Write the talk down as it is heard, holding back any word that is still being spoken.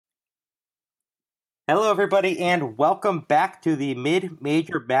Hello, everybody, and welcome back to the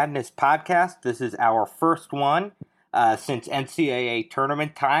Mid-Major Madness podcast. This is our first one since NCAA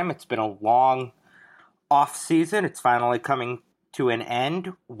tournament time. It's been a long off season. It's finally coming to an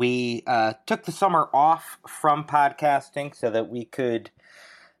end. We took the summer off from podcasting so that we could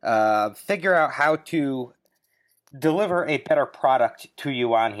figure out how to deliver a better product to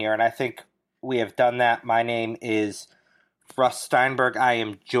you on here, and I think we have done that. My name is Russ Steinberg. I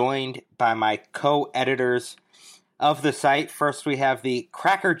am joined by my co-editors of the site. First, we have the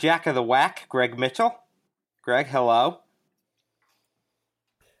Cracker Jack of the Whack, Greg Mitchell. Greg, hello.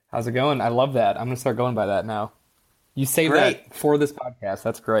 How's it going? I love that. I'm going to start going by that now. You saved Great. that for this podcast.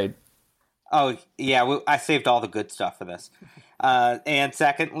 That's great. Oh, yeah, I saved all the good stuff for this. And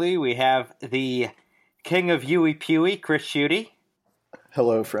secondly, we have the King of Huey Pewey, Chris Schutte.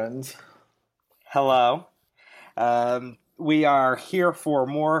 Hello, friends. Hello. We are here for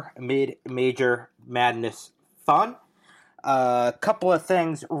more Mid-Major Madness fun. A couple of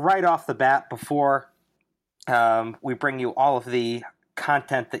things right off the bat before we bring you all of the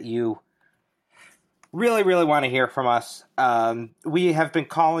content that you really, really want to hear from us. We have been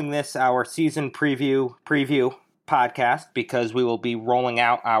calling this our season preview podcast because we will be rolling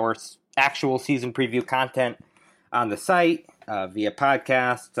out our actual season preview content on the site, via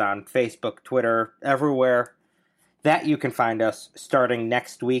podcasts, on Facebook, Twitter, everywhere that you can find us starting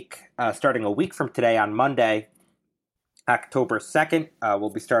next week, starting a week from today on Monday, October 2nd. We'll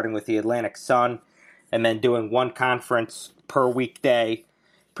be starting with the Atlantic Sun and then doing one conference per weekday,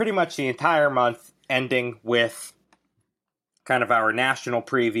 pretty much the entire month, ending with kind of our national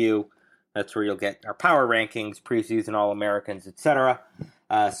preview. That's where you'll get our power rankings, preseason All-Americans, etc.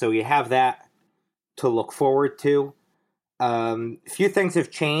 So you have that to look forward to. A few things have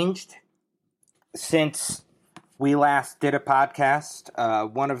changed since we last did a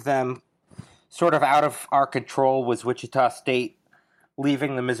podcast. One of them, sort of out of our control, was Wichita State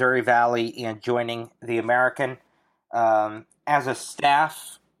leaving the Missouri Valley and joining the American. As a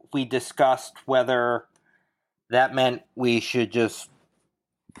staff, we discussed whether that meant we should just,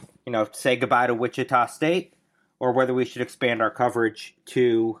 say goodbye to Wichita State, or whether we should expand our coverage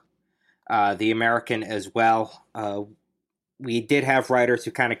to the American as well. We did have writers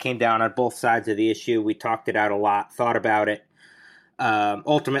who kind of came down on both sides of the issue. We talked it out a lot, thought about it.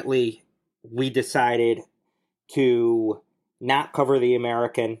 Ultimately, we decided to not cover the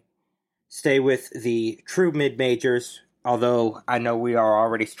American, stay with the true mid-majors, although I know we are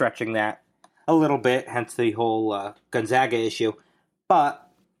already stretching that a little bit, hence the whole Gonzaga issue. But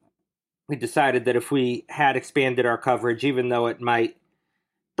we decided that if we had expanded our coverage, even though it might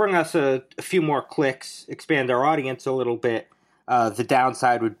bring us a few more clicks, expand our audience a little bit, the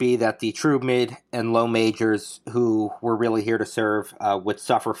downside would be that the true mid and low majors who were really here to serve would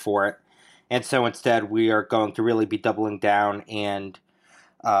suffer for it. And so instead we are going to really be doubling down and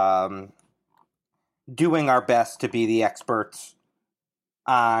doing our best to be the experts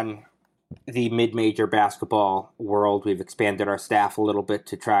on the mid-major basketball world. We've expanded our staff a little bit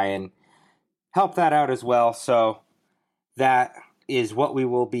to try and help that out as well. So that is what we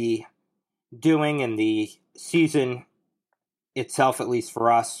will be doing, in the season itself, at least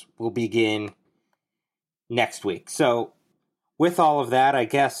for us, will begin next week. So with all of that, I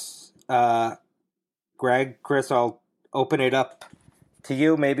guess, Greg, Chris, I'll open it up to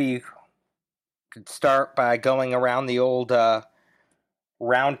you. Maybe you could start by going around the old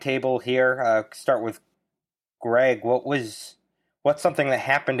round table here. Start with Greg. What's something that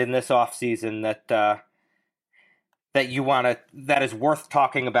happened in this offseason that that is worth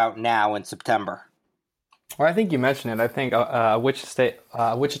talking about now in September? Well, I think you mentioned it. I think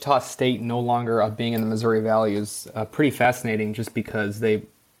Wichita State no longer being in the Missouri Valley is pretty fascinating, just because they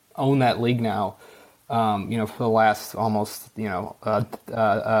own that league now, for the last almost,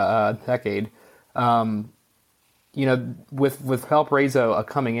 decade. With Valparaiso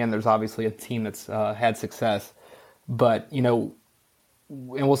coming in, there's obviously a team that's had success, but, and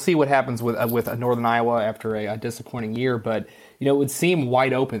we'll see what happens with Northern Iowa after a disappointing year, but, it would seem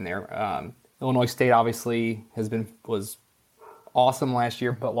wide open there. Illinois State obviously was awesome last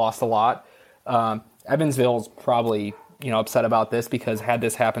year, but lost a lot. Evansville's probably upset about this, because had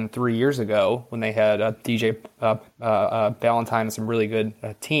this happened 3 years ago when they had DJ Ballantyne and some really good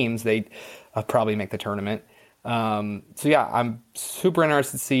teams, they'd probably make the tournament. I'm super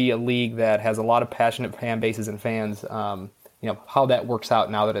interested to see a league that has a lot of passionate fan bases and fans. How that works out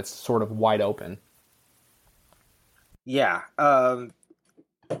now that it's sort of wide open. Yeah.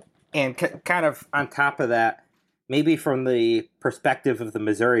 And kind of on top of that, maybe from the perspective of the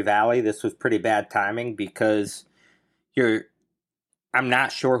Missouri Valley, this was pretty bad timing, because you're I'm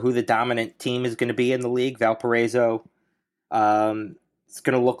not sure who the dominant team is going to be in the league. Valparaiso, it's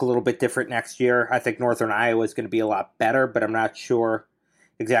going to look a little bit different next year. I think Northern Iowa is going to be a lot better, but I'm not sure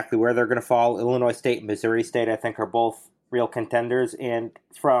exactly where they're going to fall. Illinois State and Missouri State, I think, are both real contenders. And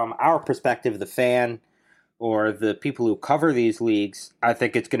from our perspective, the fan or the people who cover these leagues, I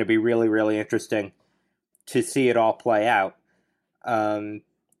think it's going to be really, really interesting to see it all play out. And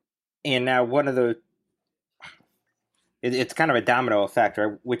now it's kind of a domino effect,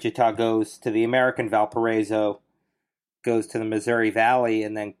 right? Wichita goes to the American, Valparaiso goes to the Missouri Valley,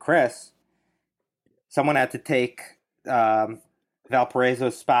 and then Chris, someone had to take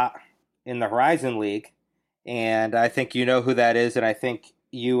Valparaiso's spot in the Horizon League, and I think you know who that is, and I think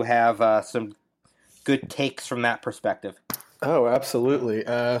you have some good takes from that perspective. Oh, absolutely.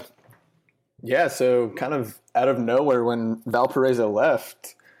 So kind of out of nowhere when Valparaiso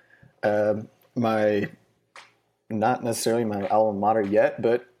left, not necessarily my alma mater yet,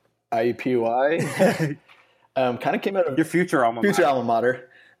 but IUPUI kind of came out of your future alma mater.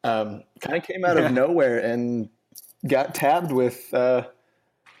 Kind of came out of nowhere and got tabbed with the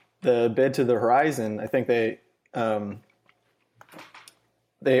bid to the Horizon. I think they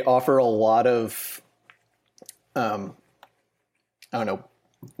offer a lot of I don't know,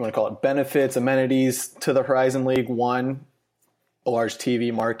 you want to call it benefits, amenities to the Horizon League. One, a large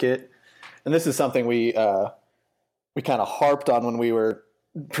TV market, and this is something we kind of harped on when we were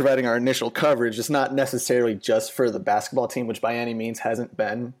providing our initial coverage. It's not necessarily just for the basketball team, which by any means hasn't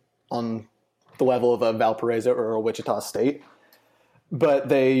been on the level of a Valparaiso or a Wichita State, but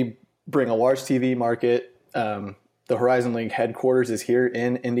they bring a large TV market. The Horizon League headquarters is here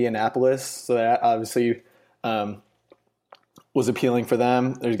in Indianapolis, so that obviously was appealing for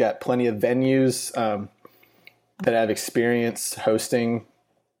them. There's got plenty of venues that have experience hosting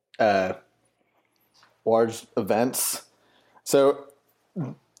large events. So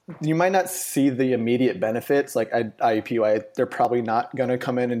you might not see the immediate benefits like IUPUI. They're probably not going to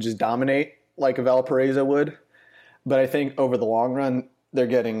come in and just dominate like a Valparaiso would. But I think over the long run, they're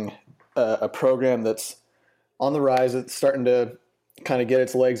getting a program that's on the rise. It's starting to kind of get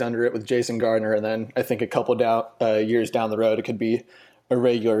its legs under it with Jason Gardner. And then I think a couple years down the road, it could be a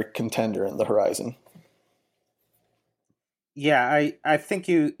regular contender in the Horizon. Yeah, I think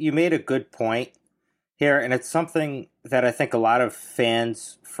you made a good point here, and it's something that I think a lot of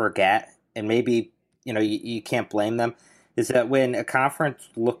fans forget, and maybe you can't blame them, is that when a conference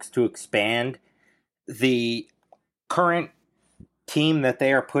looks to expand, the current team that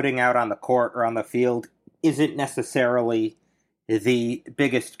they are putting out on the court or on the field isn't necessarily the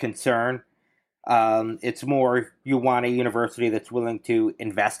biggest concern. It's more you want a university that's willing to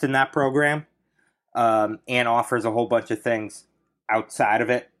invest in that program and offers a whole bunch of things outside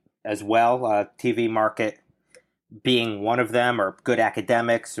of it as well, TV market being one of them, or good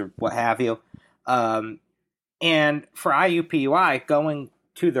academics or what have you. And for IUPUI, going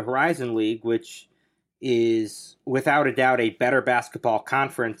to the Horizon League, which is without a doubt a better basketball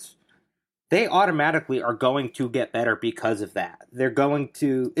conference, they automatically are going to get better because of that. It's going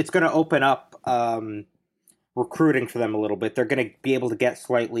to open up recruiting for them a little bit. They're going to be able to get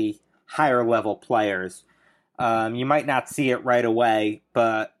slightly higher level players. You might not see it right away,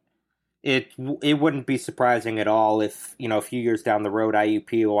 but it wouldn't be surprising at all if, a few years down the road,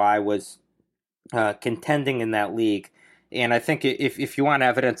 IUPUI was contending in that league. And I think if you want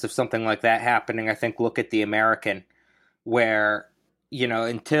evidence of something like that happening, I think look at the American, where,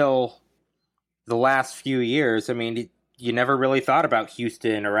 until the last few years, you never really thought about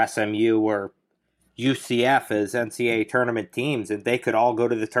Houston or SMU or UCF as NCAA tournament teams, and they could all go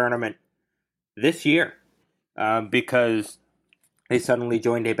to the tournament this year because they suddenly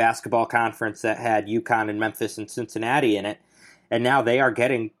joined a basketball conference that had UConn and Memphis and Cincinnati in it, and now they are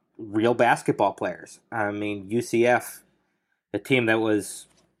getting real basketball players. UCF, a team that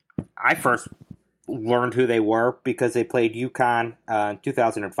I first learned who they were because they played UConn in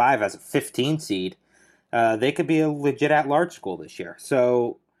 2005 as a 15 seed. They could be a legit at-large school this year.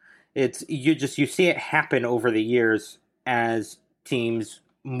 So you see it happen over the years as teams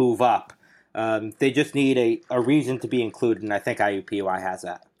move up. They just need a reason to be included, and I think IUPUI has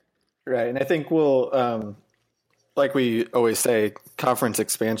that. Right, and I think we'll, like we always say, conference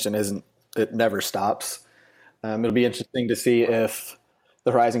expansion it never stops. It'll be interesting to see if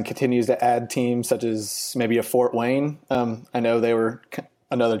the Horizon continues to add teams such as maybe a Fort Wayne. I know they were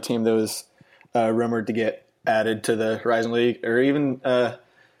another team that was rumored to get added to the Horizon League, or even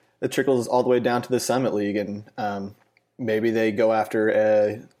it trickles all the way down to the Summit League, and maybe they go after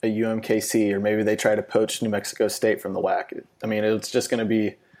a UMKC, or maybe they try to poach New Mexico State from the WAC. It's just going to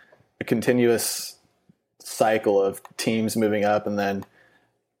be a continuous cycle of teams moving up and then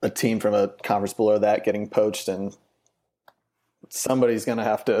a team from a conference below that getting poached, and somebody's going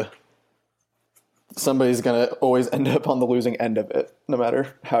to always end up on the losing end of it, no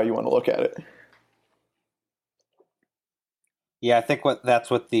matter how you want to look at it. Yeah, I think that's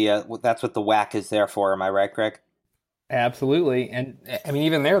what the WAC is there for. Am I right, Greg? Absolutely. And I mean,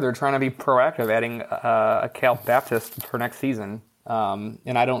 even there, they're trying to be proactive, adding a Cal Baptist for next season.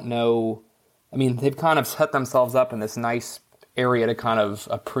 And I don't know, I mean, they've kind of set themselves up in this nice area to kind of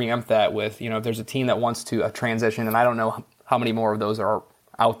preempt that with, if there's a team that wants to transition, and I don't know how many more of those are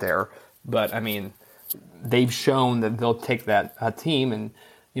out there, but I mean, they've shown that they'll take that team and,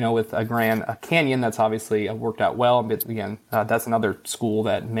 with a Grand Canyon, that's obviously worked out well. But again, that's another school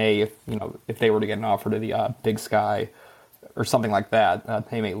that may, if they were to get an offer to the Big Sky or something like that,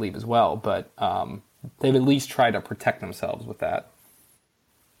 they may leave as well. But they've at least tried to protect themselves with that.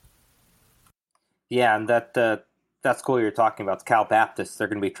 Yeah, and that school you're talking about, Cal Baptist, they're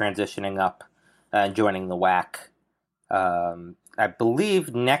going to be transitioning up and joining the WAC. I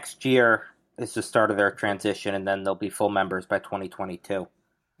believe next year is the start of their transition, and then they'll be full members by 2022.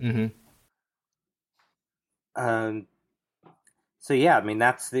 Mm-hmm. So yeah, I mean,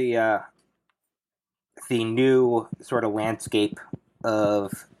 that's the new sort of landscape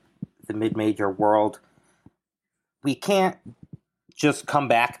of the mid-major world. We can't just come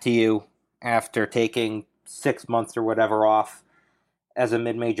back to you after taking 6 months or whatever off as a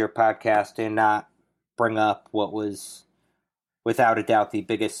mid-major podcast and not bring up what was, without a doubt, the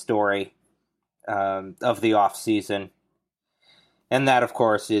biggest story of the off-season. And that, of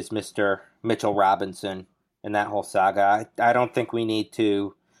course, is Mr. Mitchell Robinson and that whole saga. I don't think we need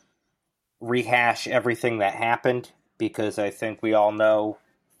to rehash everything that happened, because I think we all know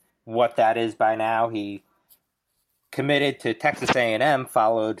what that is by now. He committed to Texas A&M,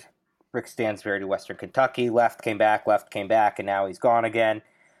 followed Rick Stansbury to Western Kentucky, left, came back, and now he's gone again.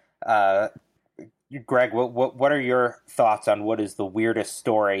 Greg, what are your thoughts on what is the weirdest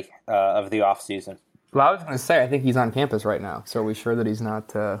story of the offseason? Well, I was going to say, I think he's on campus right now. So are we sure that he's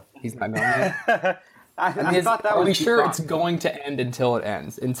not going yet? I thought that was. Are we sure it's going to end until it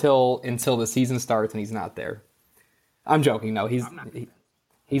ends? Until the season starts and he's not there? I'm joking. No, he's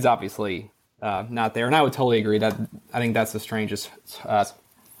obviously not there. And I would totally agree that I think that's the strangest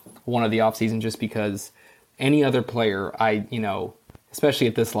one of the offseason, just because any other player, especially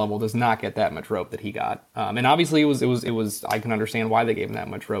at this level, does not get that much rope that he got. And obviously it was I can understand why they gave him that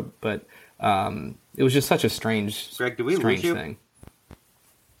much rope, but it was just such a strange, Greg, do we strange lose you? thing.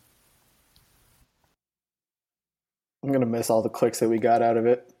 I'm going to miss all the clicks that we got out of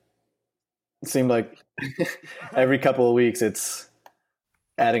it. It seemed like every couple of weeks it's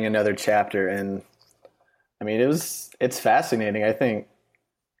adding another chapter. And I mean, it's fascinating. I think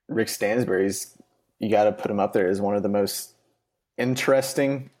Rick Stansbury's, you got to put him up there as one of the most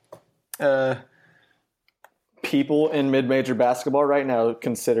interesting people in mid-major basketball right now,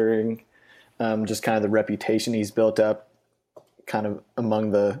 considering just kind of the reputation he's built up kind of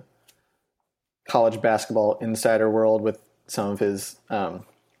among the college basketball insider world with some of his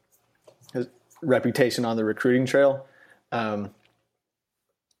reputation on the recruiting trail. And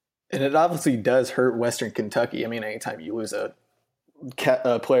it obviously does hurt Western Kentucky. I mean, anytime you lose a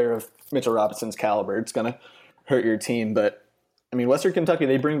player of Mitchell Robinson's caliber, it's going to hurt your team. But, I mean, Western Kentucky,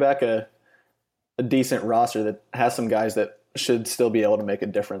 they bring back a decent roster that has some guys that should still be able to make a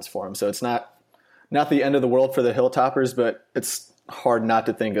difference for them. So it's not the end of the world for the Hilltoppers, but it's hard not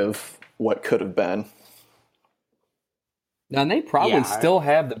to think of what could have been. Now, and they probably still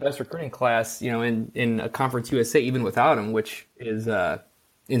have the best recruiting class, in a Conference USA, even without him, which is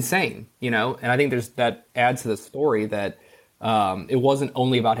insane, And I think that adds to the story that it wasn't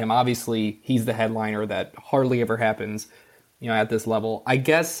only about him. Obviously, he's the headliner. That hardly ever happens, at this level. I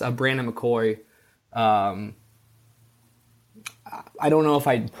guess Brandon McCoy, I don't know if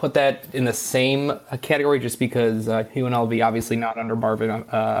I'd put that in the same category, just because UNLV obviously not under Marvin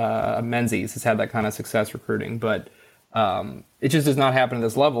Menzies has had that kind of success recruiting, but it just does not happen at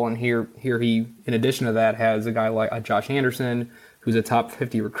this level. And here he, in addition to that, has a guy like Josh Anderson, who's a top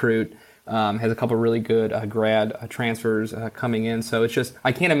 50 recruit, has a couple really good grad transfers coming in. So it's just,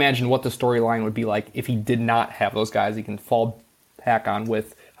 I can't imagine what the storyline would be like if he did not have those guys he can fall back on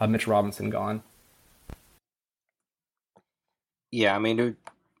with Mitch Robinson gone. Yeah, I mean,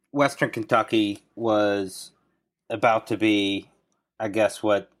 Western Kentucky was about to be, I guess,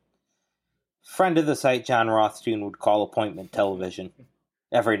 what friend of the site John Rothstein would call appointment television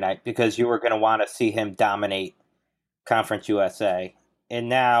every night, because you were going to want to see him dominate Conference USA. And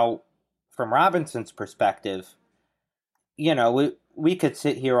now, from Robinson's perspective, we could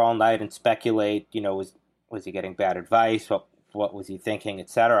sit here all night and speculate, Was he getting bad advice? What was he thinking,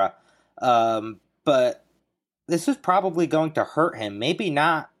 etc.? But this is probably going to hurt him. Maybe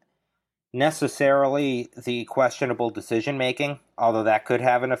not necessarily the questionable decision making, although that could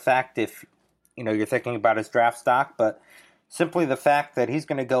have an effect if you're thinking about his draft stock, but simply the fact that he's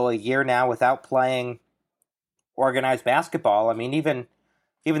going to go a year now without playing organized basketball. I mean,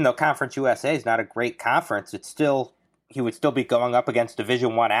 even though Conference USA is not a great conference, he would still be going up against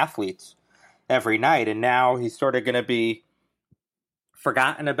Division I athletes every night, and now he's sort of going to be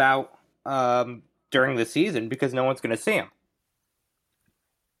forgotten about during the season because no one's going to see him.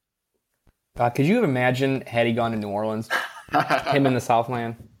 Could you have imagined had he gone to New Orleans, him in the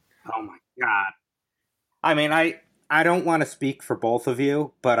Southland? Oh my God! I mean, I don't want to speak for both of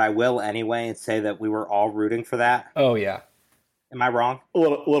you, but I will anyway and say that we were all rooting for that. Oh yeah. Am I wrong? A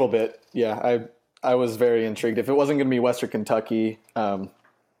little bit, yeah. I was very intrigued. If it wasn't going to be Western Kentucky,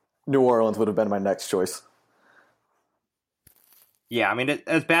 New Orleans would have been my next choice. Yeah, I mean,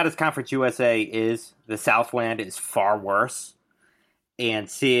 as bad as Conference USA is, the Southland is far worse. And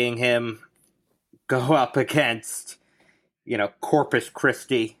seeing him go up against, Corpus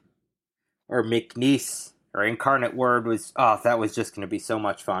Christi or McNeese or Incarnate Word that was just going to be so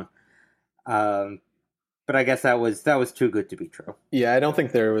much fun. But I guess that was too good to be true. Yeah, I don't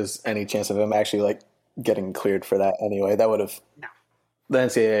think there was any chance of him actually getting cleared for that anyway. That would have the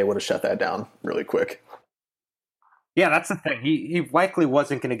NCAA would have shut that down really quick. Yeah, that's the thing. He likely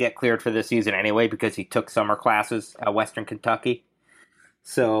wasn't going to get cleared for this season anyway because he took summer classes at Western Kentucky.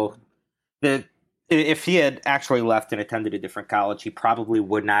 So if he had actually left and attended a different college, he probably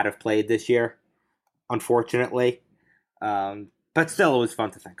would not have played this year, unfortunately. But still, it was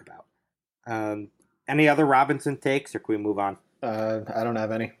fun to think about. Any other Robinson takes, or can we move on? I don't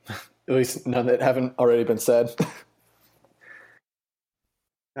have any. At least none that haven't already been said.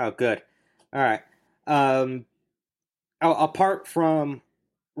 Oh, good. All right. Apart from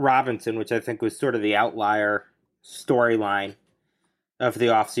Robinson, which I think was sort of the outlier storyline of the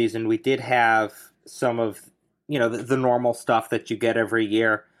offseason, we did have some of the normal stuff that you get every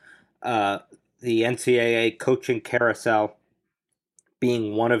year. The NCAA coaching carousel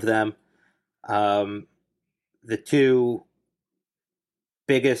being one of them. The two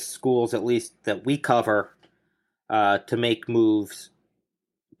biggest schools, at least that we cover, to make moves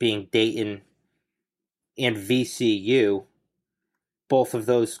being Dayton and VCU. Both of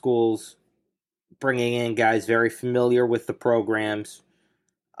those schools bringing in guys very familiar with the programs.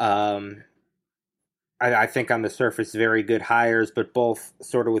 I think on the surface, very good hires, but both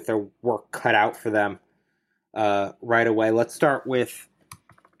sort of with their work cut out for them right away. Let's start with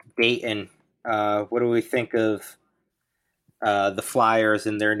Dayton. What do we think of the Flyers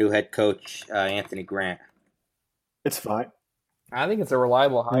and their new head coach, Anthony Grant? It's fine. I think it's a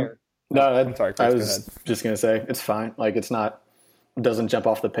reliable hire. No, I'm sorry, Chris, I was just going to say it's fine. It's not, doesn't jump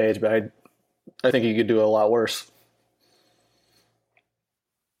off the page, but I think you could do a lot worse.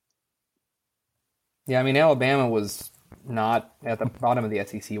 Yeah, I mean, Alabama was not at the bottom of the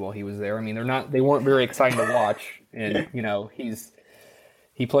SEC while he was there. I mean, they weren't very exciting to watch, and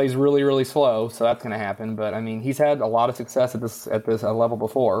he plays really, really slow, so that's going to happen. But I mean, he's had a lot of success at this level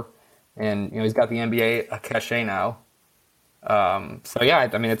before, and he's got the NBA cachet now. So yeah,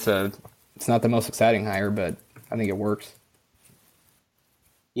 I mean, it's not the most exciting hire, but I think it works.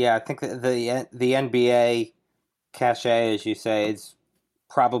 Yeah, I think the NBA cachet, as you say, is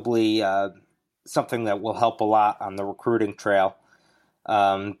probably something that will help a lot on the recruiting trail.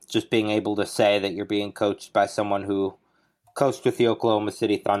 Just being able to say that you're being coached by someone who coached with the Oklahoma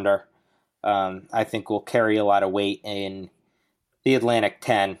City Thunder, I think will carry a lot of weight in the Atlantic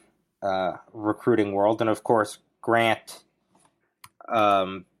 10 recruiting world. And of course, Grant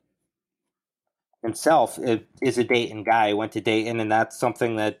himself is a Dayton guy. He went to Dayton, and that's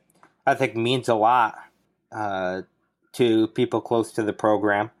something that I think means a lot to people close to the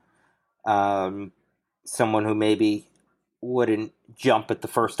program. Someone who maybe wouldn't jump at the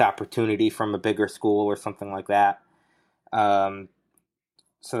first opportunity from a bigger school or something like that. So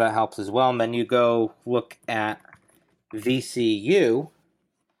that helps as well. And then you go look at VCU,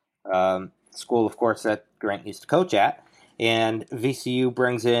 school, of course, that Grant used to coach at. And VCU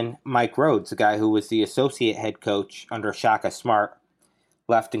brings in Mike Rhodes, a guy who was the associate head coach under Shaka Smart,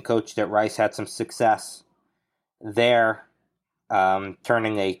 left and coached at Rice, had some success there,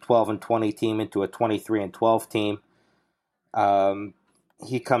 turning a 12-20 team into a 23-12 team.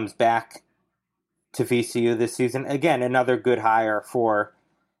 He comes back to VCU this season. Again, another good hire for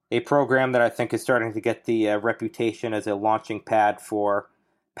a program that I think is starting to get the reputation as a launching pad for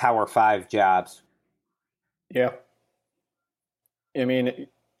Power 5 jobs. Yeah. I mean,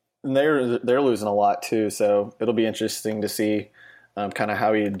 And they're losing a lot too, so it'll be interesting to see kind of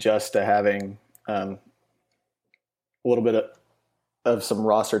how he adjusts to having a little bit of some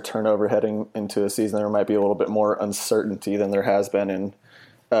roster turnover heading into a season. There might be a little bit more uncertainty than there has been in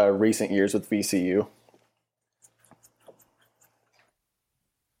recent years with VCU.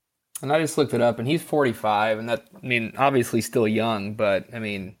 And I just looked it up, and he's 45, and that, I mean, obviously still young, but I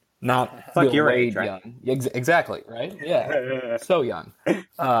mean, not like your Wade age, right? young. Exactly, right? Yeah, so young.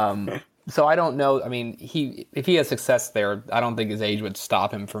 So I don't know. I mean, if he has success there, I don't think his age would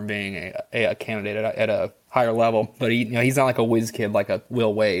stop him from being a candidate at a higher level. But he's not like a whiz kid like a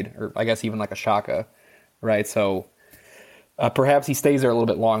Will Wade, or I guess even like a Shaka, right? So perhaps he stays there a little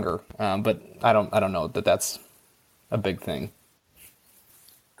bit longer. But I don't know that that's a big thing.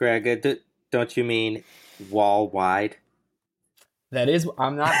 Greg, don't you mean wall wide? That is,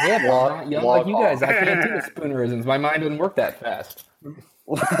 I'm not hip. I'm not young like you guys. I can't do the spoonerisms. My mind doesn't work that fast.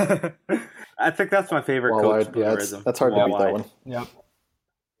 I think that's my favorite Wall coach wide. Yeah, spoonerism. that's hard to beat that one. Yep.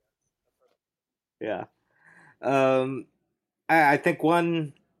 Yeah. I think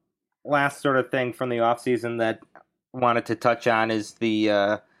one last sort of thing from the offseason that I wanted to touch on is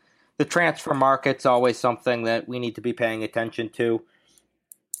the transfer market's always something that we need to be paying attention to.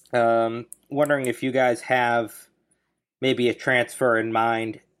 Wondering if you guys have maybe a transfer in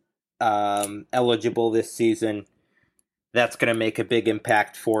mind eligible this season that's going to make a big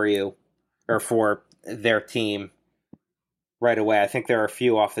impact for you or for their team right away. I think there are a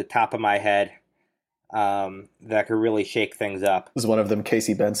few off the top of my head that could really shake things up. Is one of them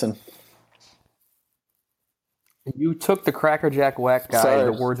Casey Benson? You took the Cracker Jack whack guy. Sorry.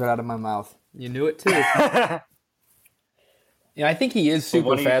 The words right out of my mouth. You knew it too. Yeah, I think he is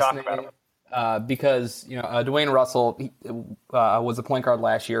super fascinating because Dwayne Russell was a point guard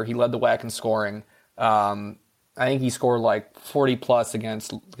last year. He led the WAC in scoring. I think he scored like 40 plus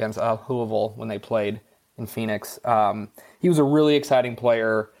against Louisville when they played in Phoenix. He was a really exciting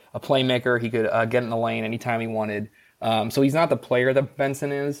player, a playmaker. He could get in the lane anytime he wanted. So he's not the player that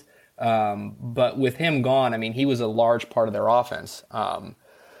Benson is, but with him gone, I mean, he was a large part of their offense.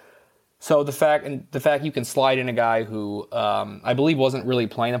 So the fact you can slide in a guy who I believe wasn't really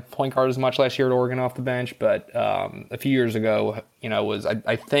playing a point guard as much last year at Oregon off the bench, but a few years ago, was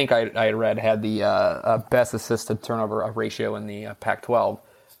I think I read had the best assisted turnover ratio in the Pac-12.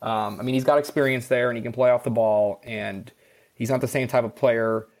 I mean, he's got experience there and he can play off the ball, and he's not the same type of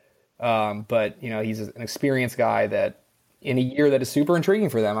player, but he's an experienced guy that in a year that is super intriguing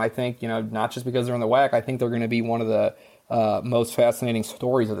for them. I think not just because they're in the WAC. I think they're going to be one of the most fascinating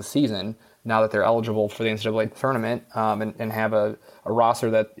stories of the season now that they're eligible for the NCAA tournament and have a roster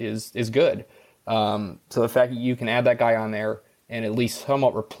that is good. So the fact that you can add that guy on there and at least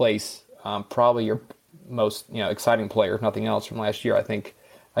somewhat replace probably your most exciting player, if nothing else, from last year, I think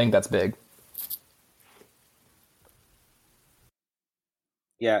that's big.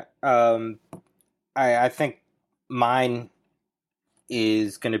 Yeah, I think mine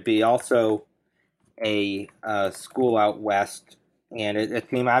is going to be also a school out west, and a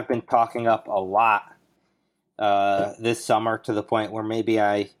team I've been talking up a lot this summer to the point where maybe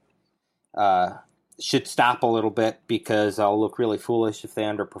I should stop a little bit because I'll look really foolish if they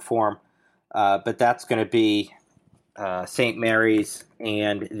underperform. But that's going to be St. Mary's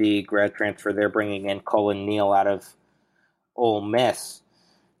and the grad transfer they're bringing in, Cullen Neal out of Ole Miss.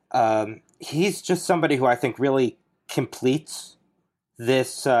 He's just somebody who I think really completes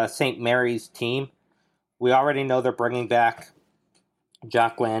this St. Mary's team. We already know they're bringing back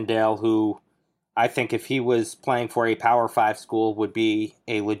Jock Landale, who I think if he was playing for a Power 5 school would be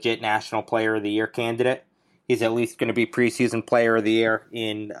a legit National Player of the Year candidate. He's at least going to be preseason Player of the Year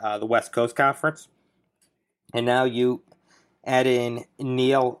in the West Coast Conference. And now you add in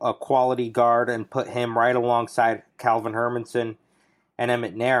Neal, a quality guard, and put him right alongside Calvin Hermanson and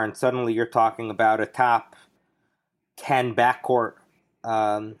Emmett Nair, and suddenly you're talking about a top 10 backcourt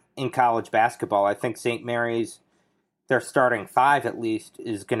in college basketball. I think St. Mary's, their starting five at least,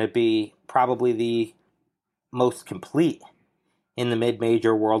 is going to be probably the most complete in the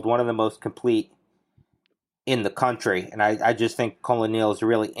mid-major world, one of the most complete in the country. And I just think Cullen Neal is a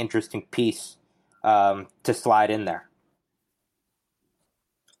really interesting piece to slide in there.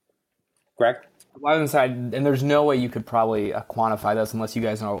 Greg? Well, inside, and there's no way you could probably quantify this unless you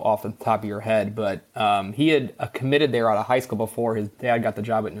guys know off the top of your head, but he had committed there out of high school before his dad got the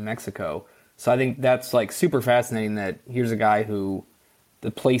job at New Mexico. So I think that's like super fascinating that here's a guy who the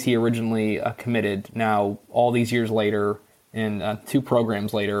place he originally committed, now all these years later and two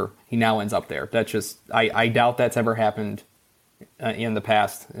programs later, he now ends up there. That's just, I doubt that's ever happened in the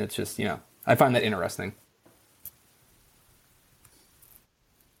past. It's just, I find that interesting.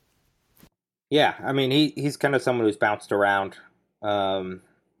 Yeah, I mean he's kind of someone who's bounced around um,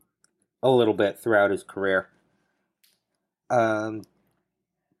 a little bit throughout his career. Um,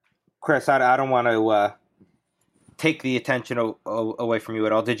 Chris, I don't want to take the attention away from you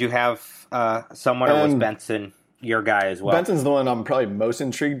at all. Did you have someone, or was And Benson your guy as well? Benson's the one I'm probably most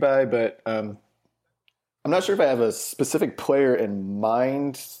intrigued by, but I'm not sure if I have a specific player in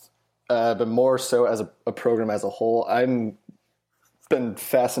mind, but more so as a program as a whole. I'm been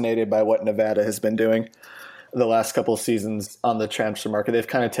fascinated by what Nevada has been doing the last couple of seasons on the transfer market. They've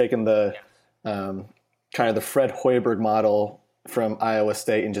kind of taken the kind of the Fred Hoiberg model from Iowa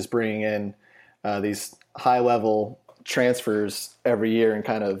State and just bringing in these high level transfers every year and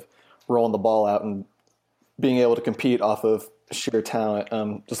kind of rolling the ball out and being able to compete off of sheer talent.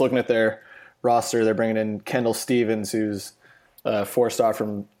 Just looking at their roster, they're bringing in Kendall Stevens, who's a 4-star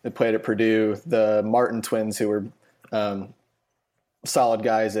from played at Purdue, the Martin twins, who were solid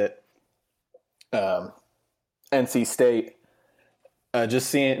guys at NC State. Just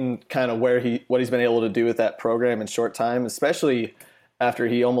seeing kind of what he's been able to do with that program in short time, especially after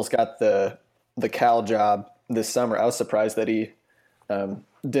he almost got the Cal job this summer. I was surprised that he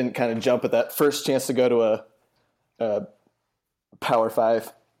didn't kind of jump at that first chance to go to a Power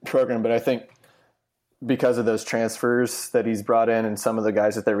 5 program. But I think because of those transfers that he's brought in and some of the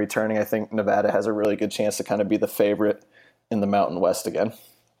guys that they're returning, I think Nevada has a really good chance to kind of be the favorite in the Mountain West again.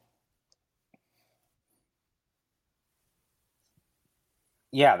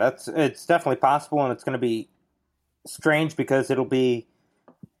 Yeah, it's definitely possible, and it's going to be strange because it'll be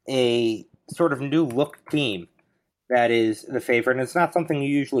a sort of new look team that is the favorite, and it's not something you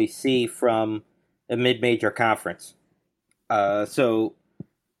usually see from a mid-major conference. So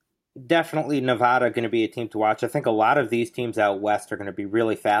definitely Nevada going to be a team to watch. I think a lot of these teams out west are going to be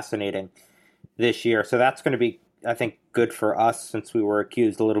really fascinating this year. So that's going to be, I think, good for us, since we were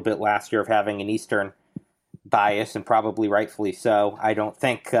accused a little bit last year of having an Eastern bias, and probably rightfully so. I don't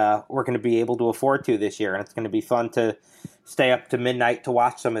think we're going to be able to afford to this year, and it's going to be fun to stay up to midnight to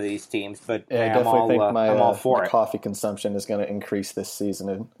watch some of these teams. But Yeah, I definitely think I'm all for my it. coffee consumption is going to increase this season.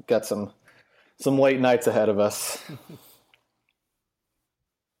 And got some late nights ahead of us.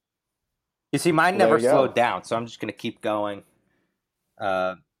 You see, mine There never you go. slowed down, so I'm just going to keep going.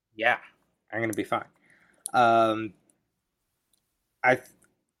 Yeah, I'm going to be fine. I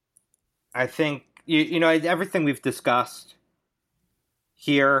think you know everything we've discussed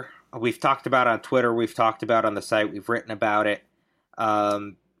here, we've talked about on Twitter, we've talked about on the site, we've written about it.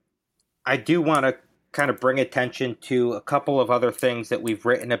 I do want to kind of bring attention to a couple of other things that we've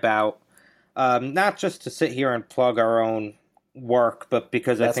written about, not just to sit here and plug our own work, but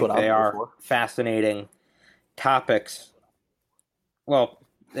because That's I think what I'm they here are for. fascinating topics. Well,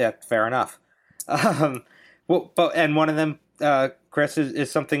 yeah, fair enough. And one of them, Chris, is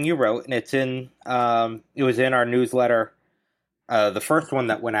something you wrote, and it was in our newsletter, the first one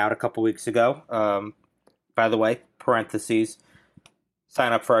that went out a couple weeks ago. By the way, parentheses,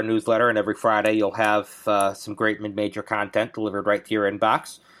 sign up for our newsletter, and every Friday you'll have some great mid-major content delivered right to your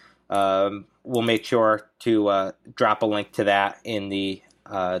inbox. We'll make sure to drop a link to that in the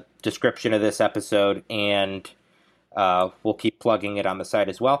description of this episode, and we'll keep plugging it on the site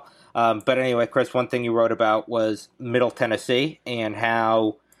as well. But anyway, Chris, one thing you wrote about was Middle Tennessee and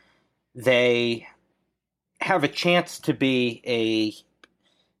how they have a chance to be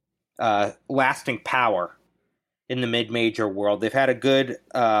a lasting power in the mid-major world. They've had a good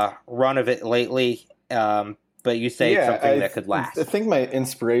run of it lately, but you say it's something that could last. I think my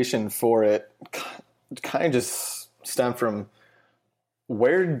inspiration for it kind of just stemmed from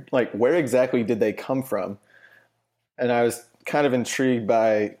where exactly did they come from? And I was kind of intrigued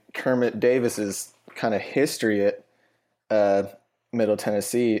by Kermit Davis's kind of history at Middle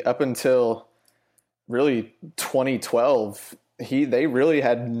Tennessee up until really 2012. They really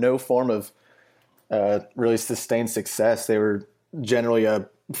had no form of really sustained success. They were generally a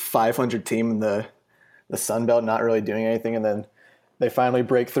 500 team in the Sun Belt, not really doing anything, and then they finally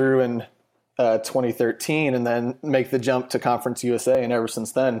break through in 2013, and then make the jump to Conference USA. And ever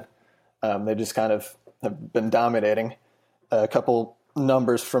since then, they just kind of have been dominating. A couple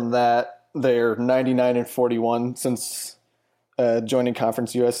numbers from that: they're 99-41 since joining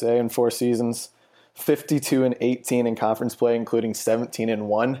Conference USA in 4 seasons, 52-18 in conference play, including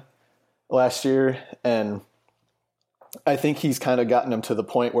 17-1 last year. And I think he's kind of gotten them to the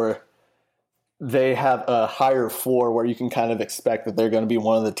point where they have a higher floor where you can kind of expect that they're going to be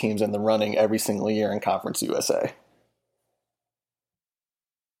one of the teams in the running every single year in Conference USA.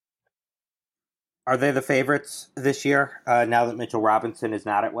 Are they the favorites this year, now that Mitchell Robinson is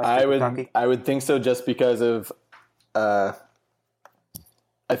not at Western Kentucky? I would think so, just because of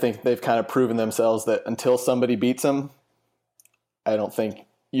I think they've kind of proven themselves that until somebody beats them, I don't think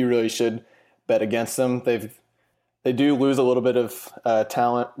you really should bet against them. They do lose a little bit of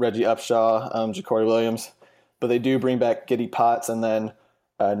talent, Reggie Upshaw, Ja'Cory Williams, but they do bring back Giddy Potts, and then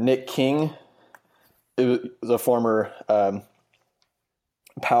Nick King is a former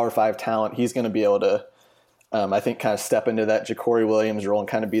Power 5 talent. He's going to be able to, I think, kind of step into that Ja'Cory Williams role and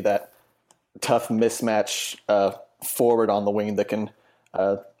kind of be that tough mismatch forward on the wing that can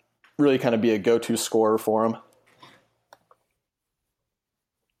really kind of be a go-to scorer for him.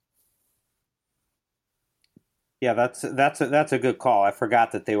 Yeah, that's a good call. I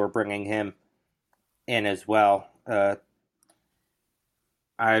forgot that they were bringing him in as well.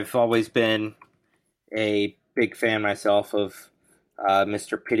 I've always been a big fan myself of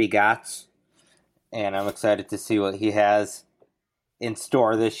Mr. Pitty Gotts, and I'm excited to see what he has in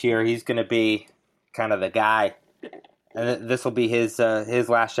store this year. He's going to be kind of the guy, and this will be his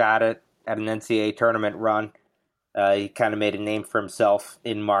last shot at an NCAA tournament run. He kind of made a name for himself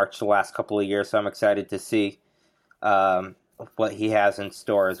in March the last couple of years, so I'm excited to see what he has in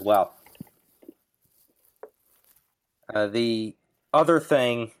store as well. The other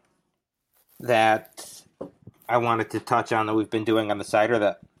thing that I wanted to touch on that we've been doing on the site, or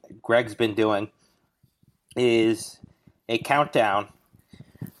that Greg's been doing, is a countdown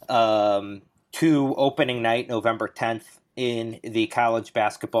to opening night, November 10th, in the college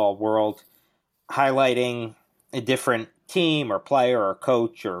basketball world, highlighting a different team or player or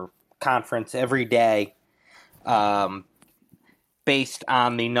coach or conference every day, based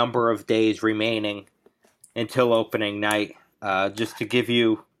on the number of days remaining until opening night. Just to give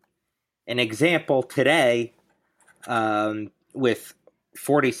you an example, today, with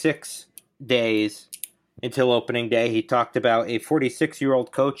 46 days until opening day, he talked about a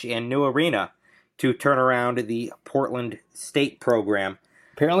 46-year-old coach and new arena to turn around the Portland State program.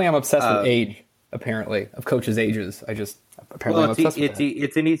 Apparently, I'm obsessed with age. Apparently, of coaches' ages. I'm obsessed with that.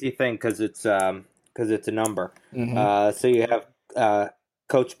 It's an easy thing because it's a number. Mm-hmm. So you have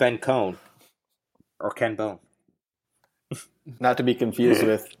Coach Ben Cohn or Ken Bone. Not to be confused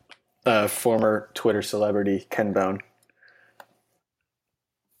with former Twitter celebrity Ken Bone.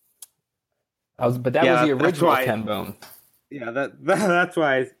 But that was the original Ken Bone. Yeah, that's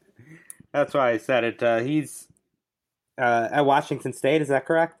why I said it. He's at Washington State. Is that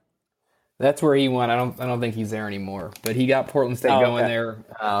correct? That's where he went. I don't think he's there anymore. But he got Portland State going there.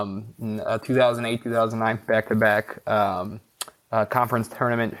 2008, 2009, back-to-back conference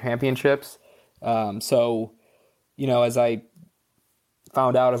tournament championships. So, as I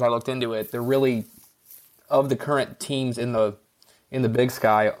found out as I looked into it, they're really, of the current teams in the Big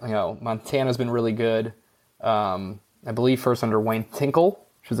Sky. Montana's been really good. I believe first under Wayne Tinkle,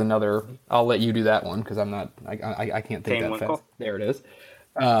 which is another. I'll let you do that one because I'm not. I can't think that fast. There it is.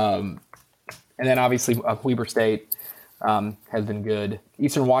 And then obviously Weber State has been good.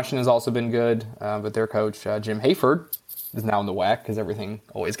 Eastern Washington has also been good, but their coach Jim Hayford is now in the WAC because everything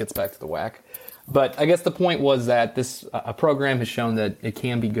always gets back to the WAC. But I guess the point was that this program has shown that it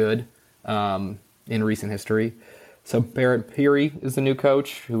can be good in recent history. So Barrett Peary is the new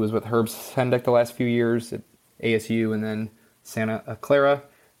coach, who was with Herb Sendek the last few years at ASU and then Santa Clara.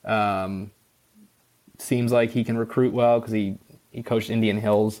 Seems like he can recruit well because he coached Indian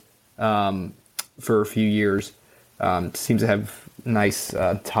Hills for a few years. Seems to have nice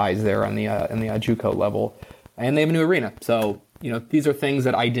ties there on the JUCO level, and they have a new arena. So these are things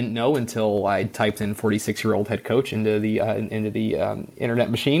that I didn't know until I typed in 46-year-old head coach into the internet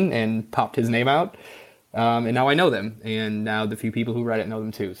machine and popped his name out, and now I know them, and now the few people who read it know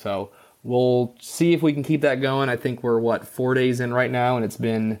them too. So we'll see if we can keep that going. I think we're 4 days in right now, and it's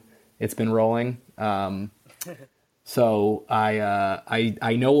been rolling. So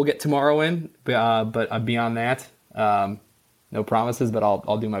I know we'll get tomorrow in, but beyond that, no promises, but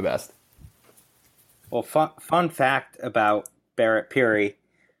I'll do my best. Well, fun fact about Barrett Peary.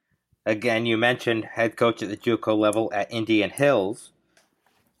 Again, you mentioned head coach at the JUCO level at Indian Hills.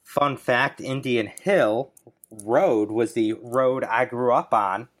 Fun fact, Indian Hill Road was the road I grew up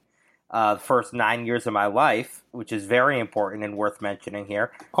on the first 9 years of my life, which is very important and worth mentioning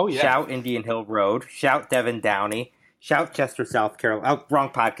here. Oh, yeah. Shout Indian Hill Road. Shout Devin Downey. Shout Chester, South Carolina. Oh, wrong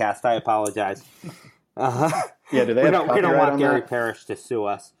podcast. I apologize. Yeah, do they have we don't want Gary that? Parrish to sue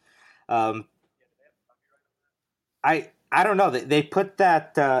us. I don't know. They put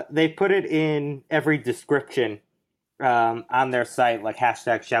that. They put it in every description on their site, like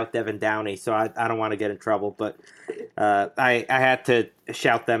hashtag Shout Devin Downey. So I don't want to get in trouble, but I had to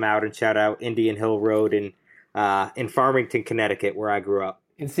shout them out and shout out Indian Hill Road in Farmington, Connecticut, where I grew up.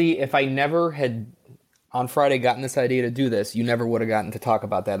 And see, if I never had on Friday gotten this idea to do this, you never would have gotten to talk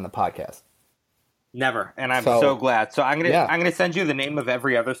about that in the podcast. Never, and I'm so glad. So I'm gonna send you the name of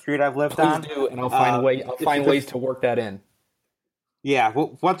every other street I've lived on. Please do, and I'll find ways to work that in. Yeah,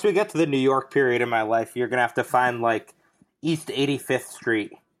 well, once we get to the New York period in my life, you're gonna have to find like East 85th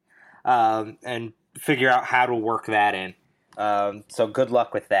Street, and figure out how to work that in. So good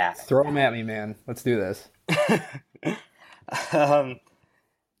luck with that. Throw them at me, man. Let's do this.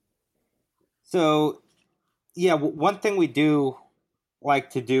 So, yeah, one thing we do like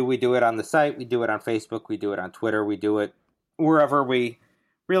to do, we do it on the site, we do it on Facebook, we do it on Twitter, we do it wherever we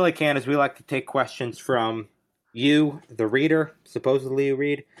really can, is we like to take questions from you, the reader, supposedly you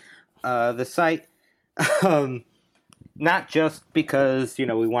read the site. Not just because,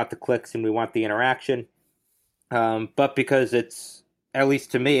 we want the clicks and we want the interaction, but because it's, at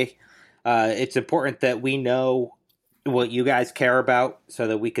least to me, it's important that we know what you guys care about so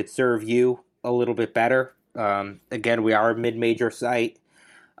that we could serve you a little bit better. Again, we are a mid-major site.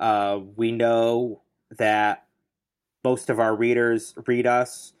 We know that most of our readers read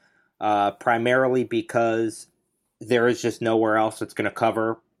us primarily because there is just nowhere else that's going to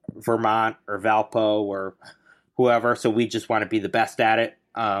cover Vermont or Valpo or whoever. So we just want to be the best at it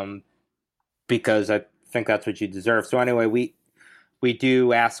because I think that's what you deserve. So anyway, we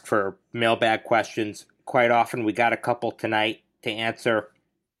do ask for mailbag questions quite often. We got a couple tonight to answer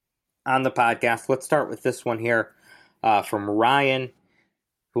on the podcast. Let's start with this one here from Ryan,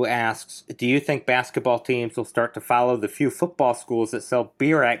 who asks, do you think basketball teams will start to follow the few football schools that sell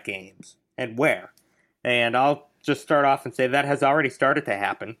beer at games, and where? And I'll just start off and say that has already started to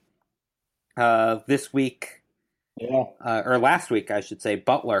happen. This week, or last week, I should say,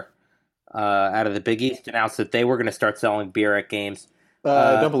 Butler out of the Big East announced that they were going to start selling beer at games.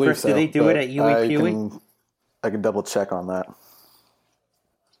 I don't believe Chris, so. Do they do it at UEPUE? I can double check on that.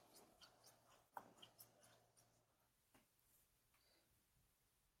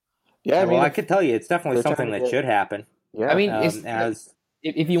 Yeah, I could tell you, it's definitely something that should happen. Yeah, I mean,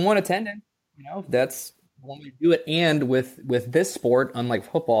 if you want attendance, that's one way to do it. And with this sport,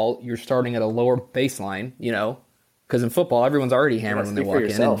 unlike football, you're starting at a lower baseline. Because in football, everyone's already hammered when they walk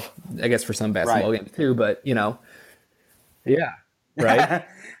in. And I guess for some basketball games too, but yeah, right.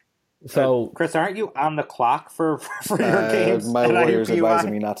 So, Chris, aren't you on the clock for your games? My lawyer's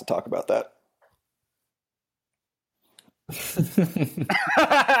advising me not to talk about that.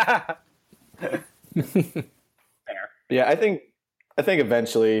 Fair. Yeah, I think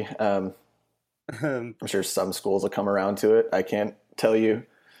eventually, I'm sure some schools will come around to it. I can't tell you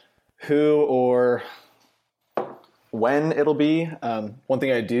who or when it'll be. One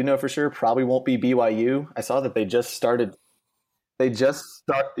thing I do know for sure probably won't be BYU. I saw that they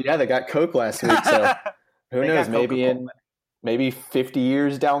got Coke last week. So who knows? Maybe 50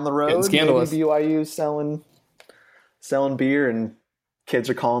 years down the road, maybe BYU's selling beer and kids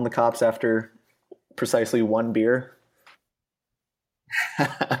are calling the cops after precisely one beer.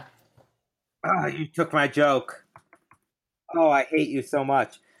 You took my joke. Oh, I hate you so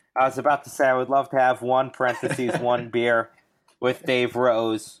much. I was about to say I would love to have one beer with Dave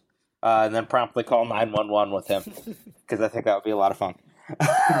Rose, and then promptly call 911 with him, because I think that would be a lot of fun.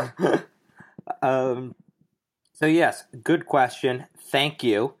 So yes, good question. Thank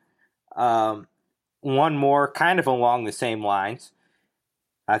you. One more, kind of along the same lines.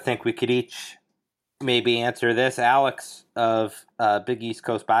 I think we could each maybe answer this. Alex of Big East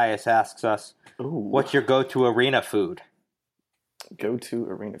Coast Bias asks us, what's your go-to arena food? Go-to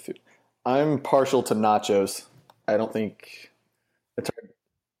arena food. I'm partial to nachos. I think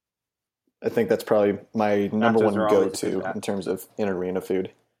that's probably my number one go-to in terms of in-arena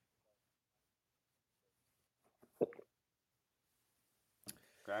food.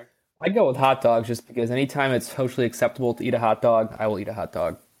 Greg? I go with hot dogs just because anytime it's socially acceptable to eat a hot dog, I will eat a hot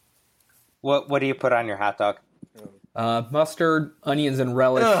dog. What do you put on your hot dog? Mustard, onions, and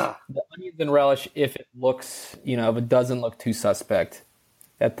relish. Ugh. The onions and relish, if it looks, if it doesn't look too suspect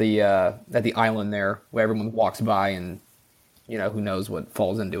at the island there, where everyone walks by and, who knows what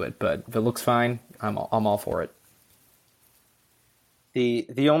falls into it. But if it looks fine, I'm all for it.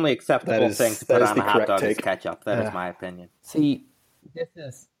 The only acceptable thing to put on a hot dog is ketchup. That is my opinion. See,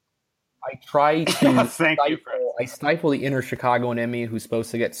 I try to I stifle the inner Chicagoan in me who's supposed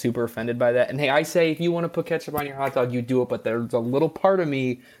to get super offended by that. And hey, I say if you want to put ketchup on your hot dog, you do it. But there's a little part of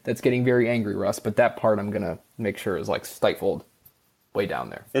me that's getting very angry, Russ. But that part I'm going to make sure is stifled way down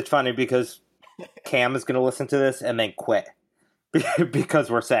there. It's funny because Cam is going to listen to this and then quit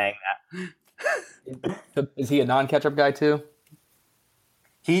because we're saying that. Is he a non-ketchup guy too?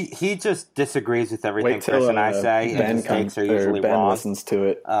 He just disagrees with everything Chris and I say, and his takes are usually Ben wrong. listens to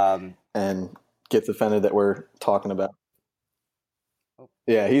it and gets offended that we're talking about.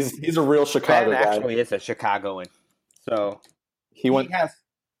 Yeah, he's a real Chicago Ben guy. actually is a Chicagoan, so He went.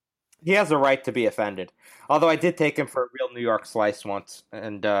 he has a right to be offended. Although I did take him for a real New York slice once,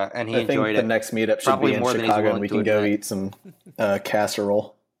 and he I think enjoyed the it. next meetup should Probably be in more than he's Chicago, and willing we to can go admit. eat some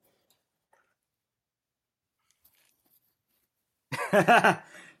casserole.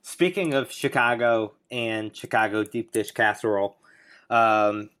 Speaking of Chicago and Chicago deep dish casserole,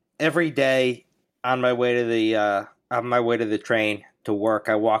 every day on my way to the train to work,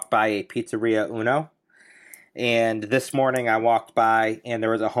 I walk by a Pizzeria Uno. And this morning I walked by and there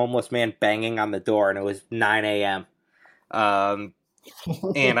was a homeless man banging on the door, and it was 9 a.m.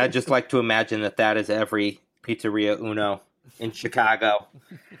 And I just like to imagine that is every Pizzeria Uno in Chicago.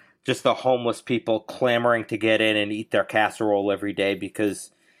 Just the homeless people clamoring to get in and eat their casserole every day because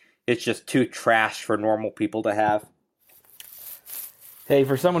it's just too trash for normal people to have. Hey,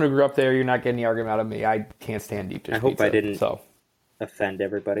 for someone who grew up there, you're not getting the argument out of me. I can't stand deep dish I hope pizza. I didn't So offend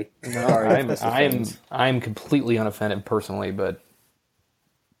everybody. no, Sorry, I'm completely unoffended personally, but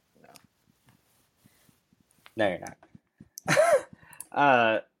No, you're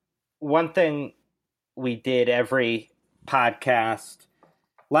not. One thing we did every podcast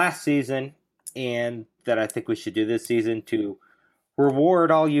last season, and that I think we should do this season to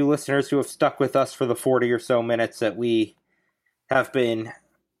reward all you listeners who have stuck with us for the 40 or so minutes that we have been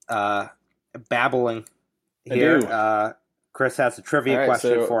babbling here. Chris has a trivia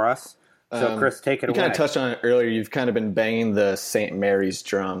question for us. So, Chris, take it away. You kind of touched on it earlier. You've kind of been banging the St. Mary's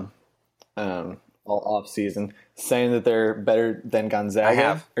drum all off season, saying that they're better than Gonzaga. I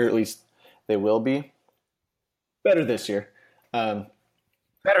have. Or at least they will be. Better this year.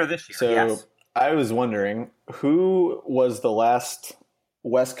 Better this year, So yes. I was wondering, who was the last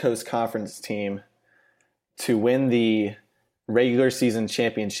West Coast Conference team to win the regular season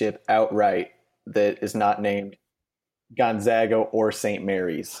championship outright that is not named Gonzaga or St.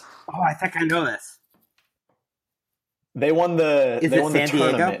 Mary's? Oh, I think I know this. They won the Is they it won San the Diego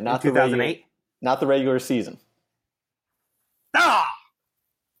tournament, in not the regular, 2008? not the regular season. Ah!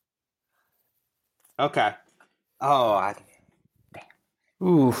 Okay. Oh, I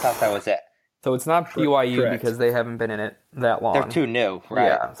ooh. thought that was it. So it's not BYU Correct. because they haven't been in it that long. They're too new, right?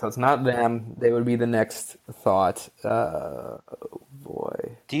 Yeah, so it's not them. They would be the next thought. Oh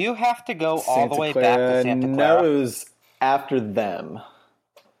boy. Do you have to go all Santa the way Clara, back to Santa No, Clara? it was after them.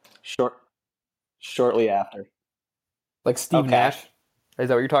 Shortly after. Like Steve Okay. Nash? Is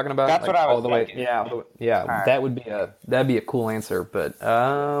that what you're talking about? That's Like what I was all the way. thinking. Yeah. right. That'd be a cool answer, but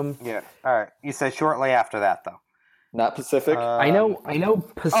Yeah. All right. You said shortly after that, though. Not Pacific. I know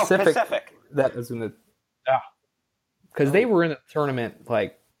Pacific. Oh, Pacific. That was in the because they were in the tournament.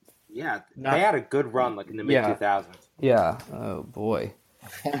 Like Yeah, Not- they had a good run, like in the mid Yeah. 2000s. yeah. Oh boy.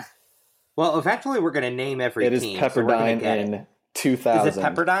 Well, eventually we're going to name every it is team. so we're gonna Pepperdine get in it. 2000. Is it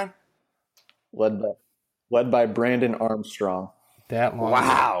Pepperdine? Led by Brandon Armstrong. That long.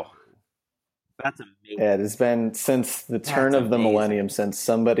 Wow, that's amazing. Yeah, it has been since the turn That's of the amazing. millennium since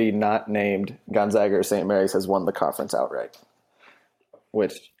somebody not named Gonzaga or St. Mary's has won the conference outright,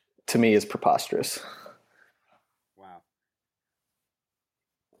 which to me is preposterous. Wow.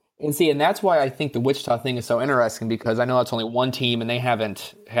 And see, and that's why I think the Wichita thing is so interesting because I know that's only one team and they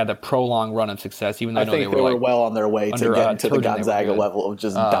haven't had a prolonged run of success, even though I I know think they were like well on their way to under, getting to the Turgeon, they were Gonzaga good. level of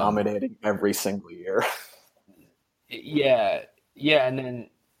just dominating every single year. Yeah, and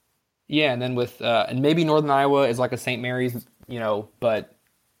then with and maybe Northern Iowa is like a St. Mary's, but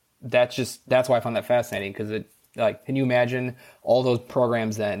that's why I found that fascinating because it can you imagine all those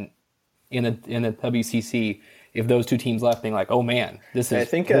programs then in the WCC if those two teams left being like, oh man, I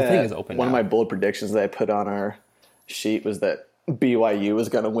think the thing is open one now. of my bold predictions that I put on our sheet was that BYU was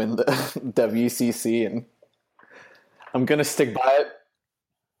going to win the WCC, and I'm going to stick by it.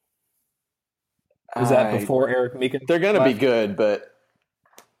 Is that before Eric Meekin? They're going to be left? good, but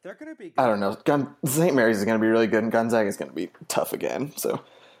They're going to be. I don't know. St. Mary's is going to be really good, and Gonzaga is going to be tough again. So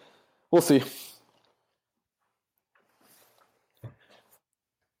we'll see.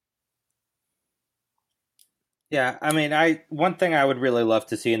 Yeah, I mean, one thing I would really love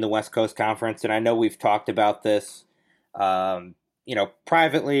to see in the West Coast Conference, and I know we've talked about this,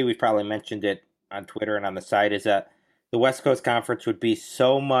 privately. We've probably mentioned it on Twitter and on the site. Is that the West Coast Conference would be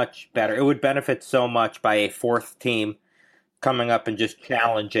so much better. It would benefit so much by a fourth team coming up and just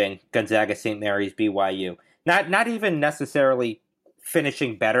challenging Gonzaga, St. Mary's, BYU. Not even necessarily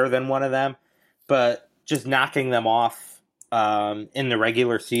finishing better than one of them, but just knocking them off in the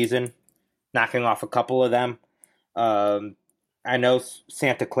regular season, knocking off a couple of them. I know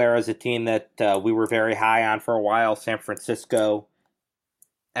Santa Clara is a team that we were very high on for a while. San Francisco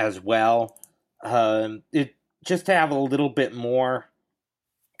as well. It just to have a little bit more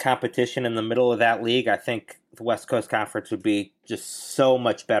competition in the middle of that league, I think the West Coast Conference would be just so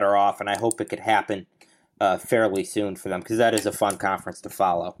much better off, and I hope it could happen fairly soon for them because that is a fun conference to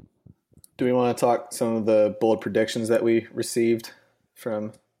follow. Do we want to talk some of the bold predictions that we received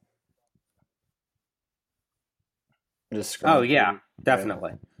from? Oh yeah,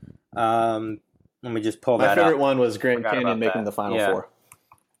 definitely. Let me just pull that up. My favorite one was Grand Canyon making the Final Four.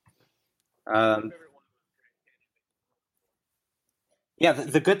 Yeah,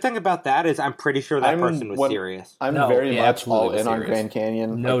 the good thing about that is I'm pretty sure that person was serious. I'm very much all in on Grand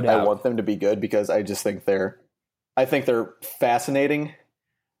Canyon. No doubt. I want them to be good because I just think they're fascinating.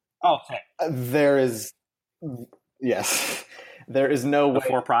 Oh, okay. There is no way.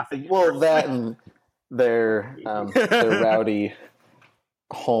 For-profit. Well, that and their rowdy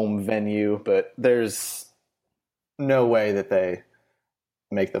home venue, but there's no way that they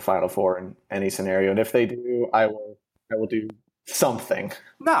make the Final Four in any scenario. And if they do, I will do something.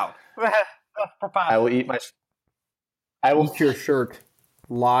 No. I will eat your shirt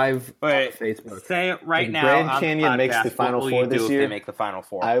live on Facebook. Say it right now. Grand Canyon makes the Final Four this year. They make the Final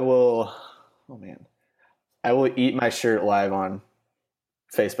Four. I will eat my shirt live on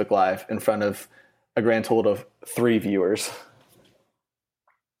Facebook Live in front of a grand total of 3 viewers.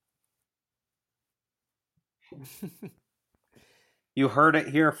 You heard it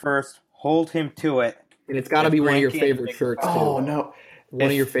here first. Hold him to it. And it's got to be one of your favorite shirts, too. Oh, no. One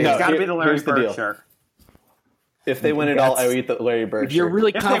of your favorite. It's got to be the Larry Bird shirt. If they win it all, I will eat the Larry Bird shirt. You're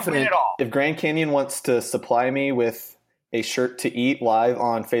really confident. If Grand Canyon wants to supply me with a shirt to eat live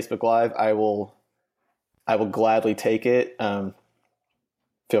on Facebook Live, I will gladly take it.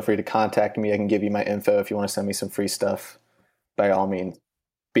 Feel free to contact me. I can give you my info if you want to send me some free stuff. By all means,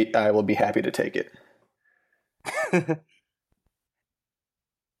 I will be happy to take it.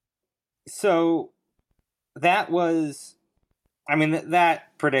 So that was,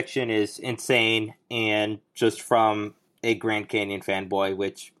 that prediction is insane and just from a Grand Canyon fanboy,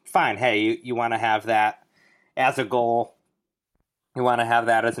 which fine. Hey, you want to have that as a goal. You want to have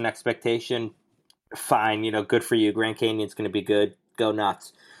that as an expectation. Fine. Good for you. Grand Canyon's going to be good. Go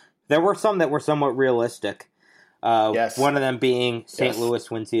nuts. There were some that were somewhat realistic. Yes. One of them being St.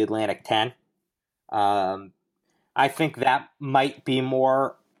 Louis wins the Atlantic 10. I think that might be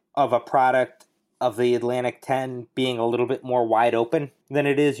more of a product of the Atlantic 10 being a little bit more wide open than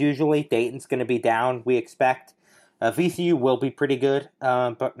it is usually. Dayton's going to be down, we expect. VCU will be pretty good,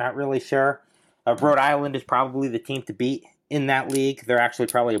 but not really sure. Rhode Island is probably the team to beat in that league. They're actually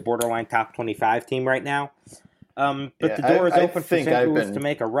probably a borderline top 25 team right now. But the door is open for St. Louis to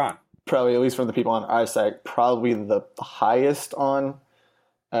make a run. Probably, at least from the people on our side, probably the highest on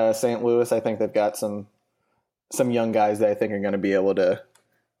St. Louis. I think they've got some young guys that I think are going to be able to,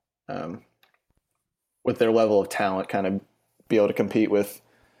 with their level of talent, kind of be able to compete with,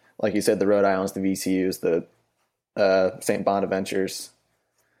 like you said, the Rhode Islands, the VCUs, the St. Bonaventures.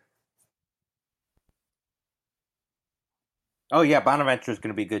 Oh, yeah, Bonaventure is going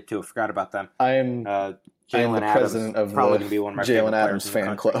to be good, too. I forgot about them. I am the president of the Jalen Adams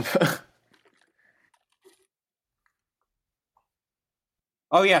fan club.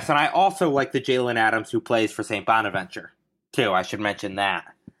 Oh, yes, and I also like the Jalen Adams who plays for St. Bonaventure, too. I should mention that.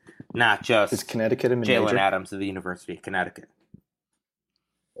 Not just is Connecticut a Jalen Adams of the University of Connecticut.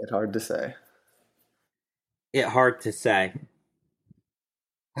 It's hard to say. Hard to say.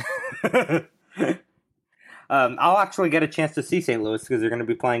 I'll actually get a chance to see St. Louis because they're going to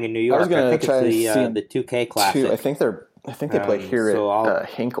be playing in New York. I was going to try to see the 2K Classic. I think they play here at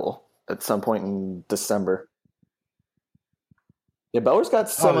Hinkle at some point in December. Yeah, Bower's got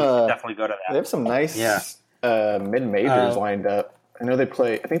some. Definitely go to that. They have some nice mid-majors lined up. I know they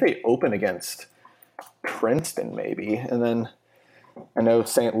play. I think they open against Princeton, maybe, and then I know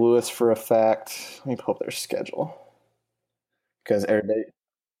St. Louis for a fact. Let me pull up their schedule because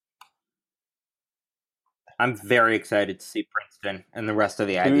I'm very excited to see Princeton and the rest of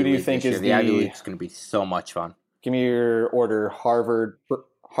the Ivy League. Who do you think is the Ivy League is going to be so much fun? Give me your order. Harvard.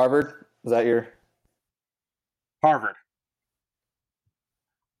 Is that your Harvard?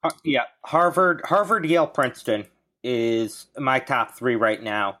 Yeah, Harvard, Yale, Princeton is my top 3 right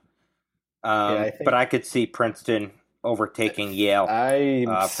now. But I could see Princeton overtaking Yale. I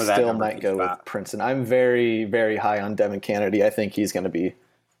still might go with Princeton. I'm very, very high on Devin Kennedy. I think he's going to be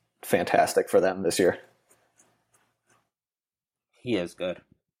fantastic for them this year. He is good.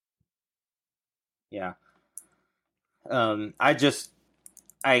 Yeah. I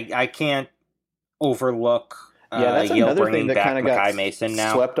can't overlook. That's another thing that kind of got Mason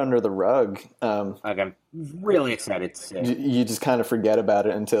now. Swept under the rug. I'm really excited to see. You just kind of forget about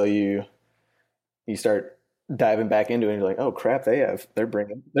it until you you start diving back into it, and you're like, oh crap, they're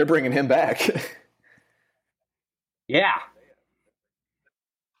bringing him back. Yeah.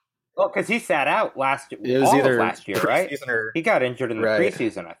 Well, because he sat out It was all of either last year, right? preseason or He got injured in the right.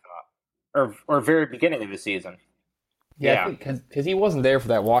 preseason, I thought, or very beginning of the season. Yeah, because he wasn't there for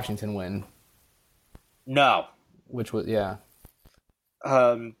that Washington win, No. which was yeah.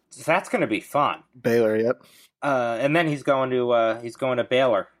 So that's going to be fun. Baylor, yep. And then he's going to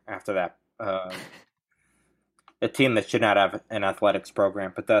Baylor after that. A team that should not have an athletics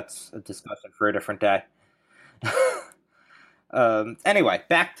program, but that's a discussion for a different day. Anyway,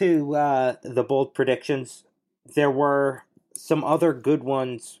 back to the bold predictions. There were some other good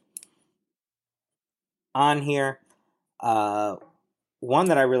ones on here. One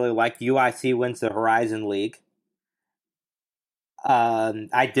that I really liked, UIC wins the Horizon League.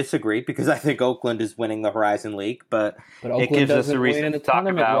 I disagree because I think Oakland is winning the Horizon League, but Oakland it gives us doesn't a win reason in to the talk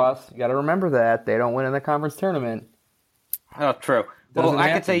tournament, about. Ross. You got to remember that they don't win in the conference tournament. Oh, true. Well, Doesn't I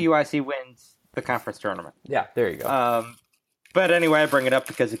could happen. say UIC wins the conference tournament. Yeah, there you go. But anyway, I bring it up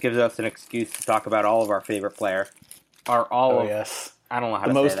because it gives us an excuse to talk about all of our favorite player. Yes. I don't know how The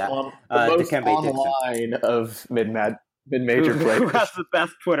to most say that. the most Dikembe Dixon. online of mid-major Who players. has the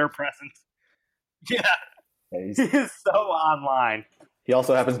best Twitter presence? Yeah, He's- he is so online, He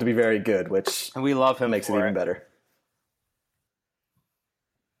also happens to be very good, which and we love him. makes it for even better.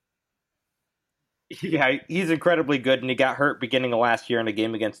 Yeah, he's incredibly good, and he got hurt beginning of last year in a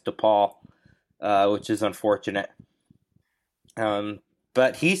game against DePaul, which is unfortunate.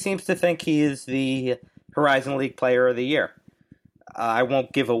 But he seems to think he is the Horizon League Player of the Year. I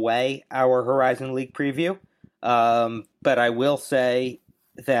won't give away our Horizon League preview, but I will say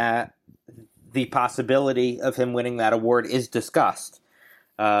that the possibility of him winning that award is discussed.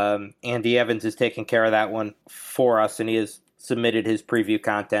 Andy Evans is taking care of that one for us, and he has submitted his preview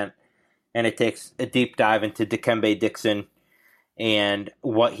content. And it takes a deep dive into Dikembe Dixon and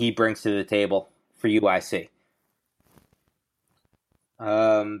what he brings to the table for UIC.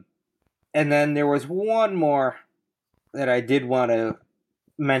 And then there was one more that I did want to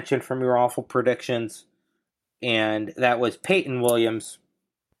mention from your awful predictions, and that was Peyton Williams,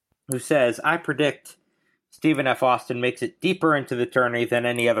 who says, I predict Stephen F. Austin makes it deeper into the tourney than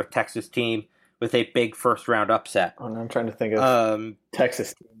any other Texas team with a big first-round upset. Oh, I'm trying to think of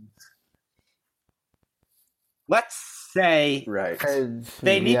Texas teams. Let's say Right.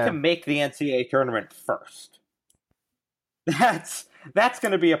 they need to make the NCAA tournament first. That's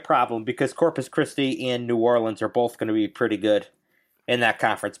going to be a problem because Corpus Christi and New Orleans are both going to be pretty good in that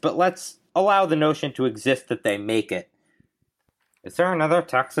conference. But let's allow the notion to exist that they make it. Is there another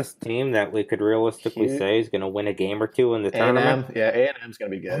Texas team that we could realistically say is going to win a game or two in the tournament? A&M, yeah, A&M's going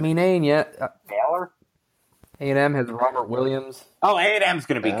to be good. I mean, Baylor. A&M? A&M has Robert Williams. Oh, A&M's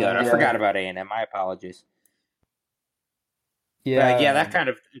going to be good. I forgot about A&M. My apologies. Yeah, that kind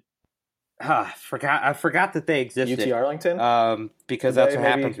of. I forgot that they existed. UT Arlington, because that's what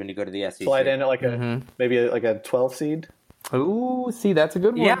happens when you go to the SEC. slide in at like a maybe like a 12 seed. Ooh, see, that's a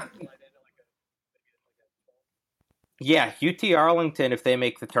good one. Yeah, UT Arlington, if they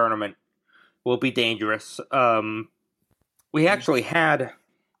make the tournament, will be dangerous. We actually had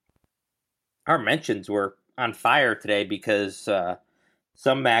our mentions were on fire today because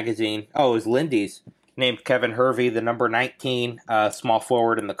some magazine, it was Lindy's, named Kevin Hervey the number 19 small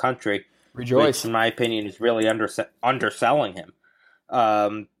forward in the country. Rejoice. Which, in my opinion, is really underselling him.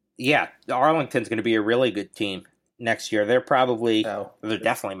 Arlington's going to be a really good team next year. They're definitely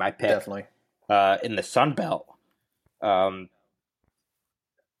my pick. Definitely. In the Sun Belt. And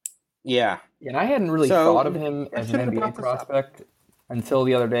I hadn't really thought of him as an NBA prospect until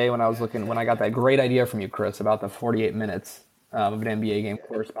the other day when I got that great idea from you, Chris, about the 48 minutes of an NBA game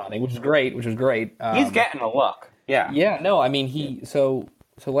corresponding, which is great. He's getting a look. Yeah. Yeah, no, I mean, So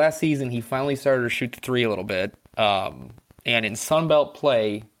last season, he finally started to shoot the three a little bit. And in Sun Belt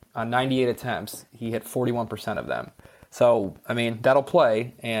play, on 98 attempts, he hit 41% of them. So, I mean, that'll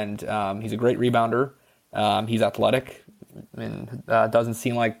play. And he's a great rebounder. He's athletic. And doesn't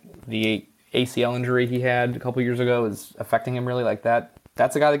seem like the ACL injury he had a couple years ago is affecting him really like that.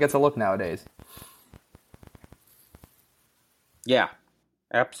 That's a guy that gets a look nowadays. Yeah,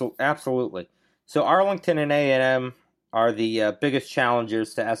 absolutely. So Arlington and A&M are the biggest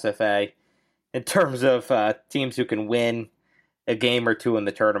challengers to SFA in terms of teams who can win a game or two in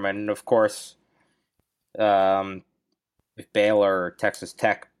the tournament. And, of course, if Baylor or Texas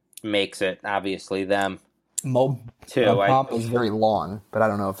Tech makes it, obviously them too. Pop was very long, but I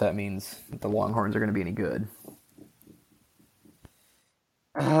don't know if that means the Longhorns are going to be any good.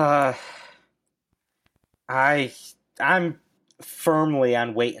 I'm firmly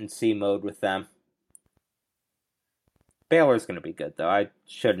on wait-and-see mode with them. Baylor's going to be good, though. I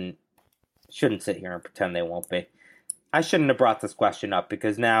shouldn't sit here and pretend they won't be. I shouldn't have brought this question up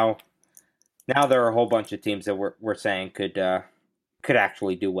because now there are a whole bunch of teams that we're saying could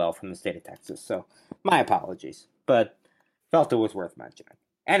actually do well from the state of Texas. So my apologies, but felt it was worth mentioning.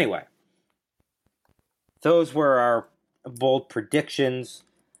 Anyway, those were our bold predictions.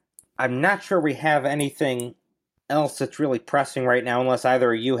 I'm not sure we have anything else that's really pressing right now, unless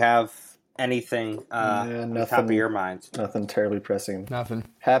either of you have anything on the top of your minds. Nothing terribly pressing. Nothing.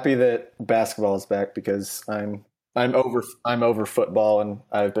 Happy that basketball is back because I'm over football and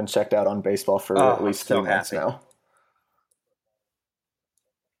I've been checked out on baseball for at least 3 months now.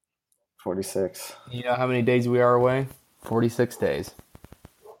 46. You know how many days we are away? 46 days.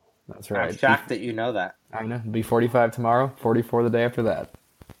 That's right. I'm shocked that you know that. I know. It'll be 45 tomorrow, 44 the day after that.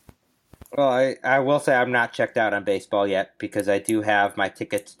 Well, I will say I'm not checked out on baseball yet because I do have my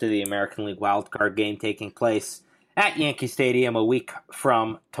tickets to the American League Wild Card game taking place at Yankee Stadium a week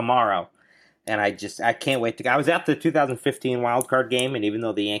from tomorrow. And I can't wait to go. I was at the 2015 Wild Card game, and even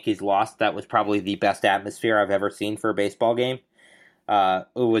though the Yankees lost, that was probably the best atmosphere I've ever seen for a baseball game. It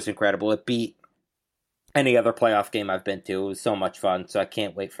was incredible. It beat any other playoff game I've been to. It was so much fun, so I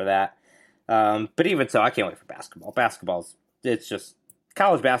can't wait for that. But even so, I can't wait for basketball.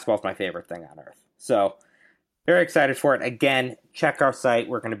 College basketball is my favorite thing on earth. So, very excited for it. Again, check our site.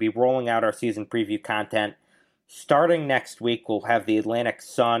 We're going to be rolling out our season preview content. Starting next week, we'll have the Atlantic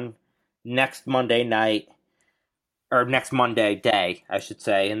Sun next Monday night, or next Monday day, I should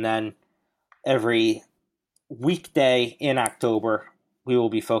say. And then every weekday in October, we will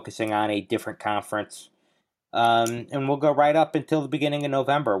be focusing on a different conference. And we'll go right up until the beginning of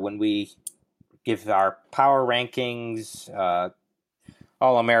November when we give our power rankings,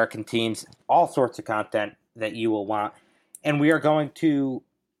 All-American teams, all sorts of content that you will want. And we are going to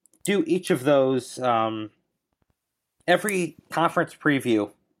do each of those every conference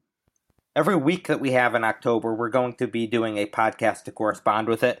preview. Every week that we have in October, we're going to be doing a podcast to correspond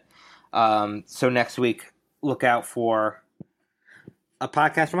with it. So next week, look out for a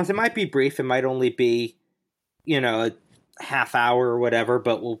podcast from us. It might be brief. It might only be, a half hour or whatever,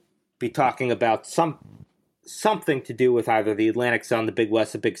 but we'll be talking about something to do with either the Atlantic Sun, the Big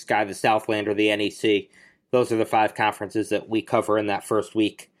West, the Big Sky, the Southland, or the NEC. Those are the 5 conferences that we cover in that first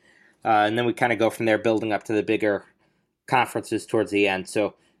week. And then we kind of go from there, building up to the bigger conferences towards the end.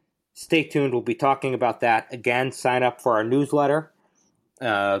 So stay tuned. We'll be talking about that. Again, sign up for our newsletter.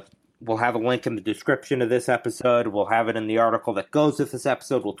 We'll have a link in the description of this episode. We'll have it in the article that goes with this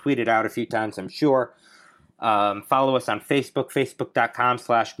episode. We'll tweet it out a few times, I'm sure. Follow us on Facebook,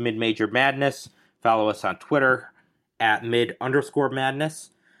 facebook.com/midmajormadness. Follow us on Twitter at @mid_madness.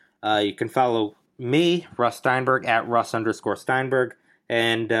 You can follow me, Russ Steinberg, at Russ_Steinberg.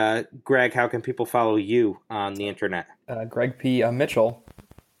 And Greg, how can people follow you on the internet? Greg P. Mitchell.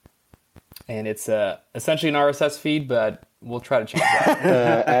 And it's essentially an RSS feed, but we'll try to change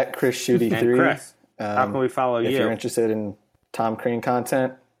that. At Chris Schutte 3. And Chris, how can we follow you? If you're interested in Tom Crean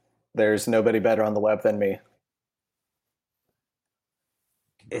content, there's nobody better on the web than me.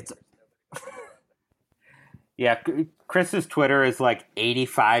 Yeah, Chris's Twitter is like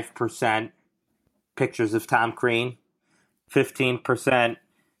 85% pictures of Tom Crean, 15%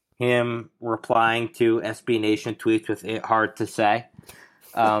 him replying to SB Nation tweets with "it hard to say."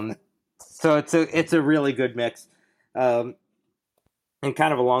 So it's a really good mix. And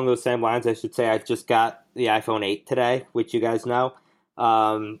kind of along those same lines, I should say I just got the iPhone 8 today, which you guys know.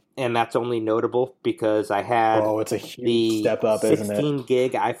 And that's only notable because I had it's a huge step up, isn't it? 16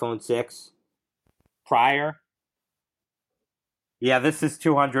 gig iPhone 6 prior. Yeah, this is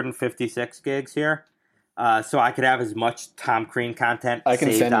 256 gigs here. So I could have as much Tom Crean content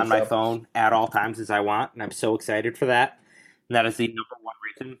saved on my phone at all times as I want, and I'm so excited for that. And that is the number one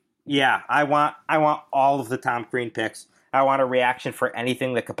reason. Yeah, I want all of the Tom Crean picks. I want a reaction for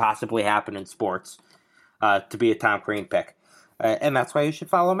anything that could possibly happen in sports to be a Tom Crean pick. And that's why you should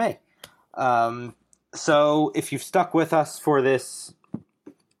follow me. So if you've stuck with us for this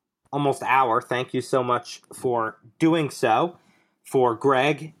almost hour, thank you so much for doing so. For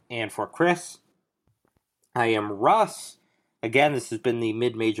Greg and for Chris, I am Russ. Again, this has been the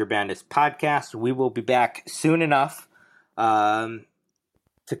Mid-Major Madness podcast. We will be back soon enough to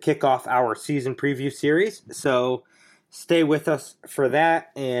kick off our season preview series. So stay with us for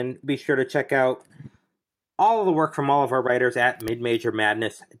that, and be sure to check out all of the work from all of our writers at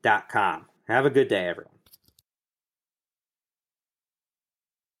midmajormadness.com. Have a good day, everyone.